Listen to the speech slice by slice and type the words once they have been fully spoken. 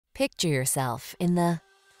Picture yourself in the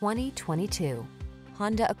 2022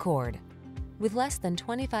 Honda Accord. With less than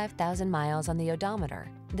 25,000 miles on the odometer,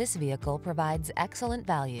 this vehicle provides excellent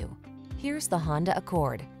value. Here's the Honda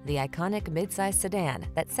Accord, the iconic midsize sedan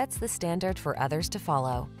that sets the standard for others to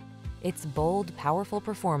follow. Its bold, powerful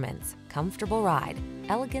performance, comfortable ride,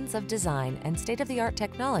 elegance of design, and state-of-the-art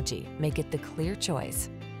technology make it the clear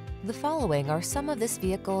choice. The following are some of this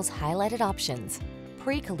vehicle's highlighted options: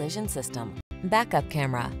 pre-collision system, backup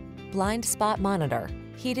camera, blind spot monitor,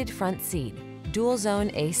 heated front seat, dual zone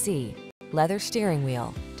AC, leather steering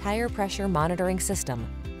wheel, tire pressure monitoring system,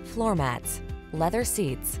 floor mats, leather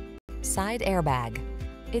seats, side airbag.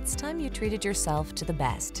 It's time you treated yourself to the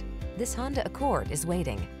best. This Honda Accord is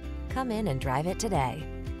waiting. Come in and drive it today.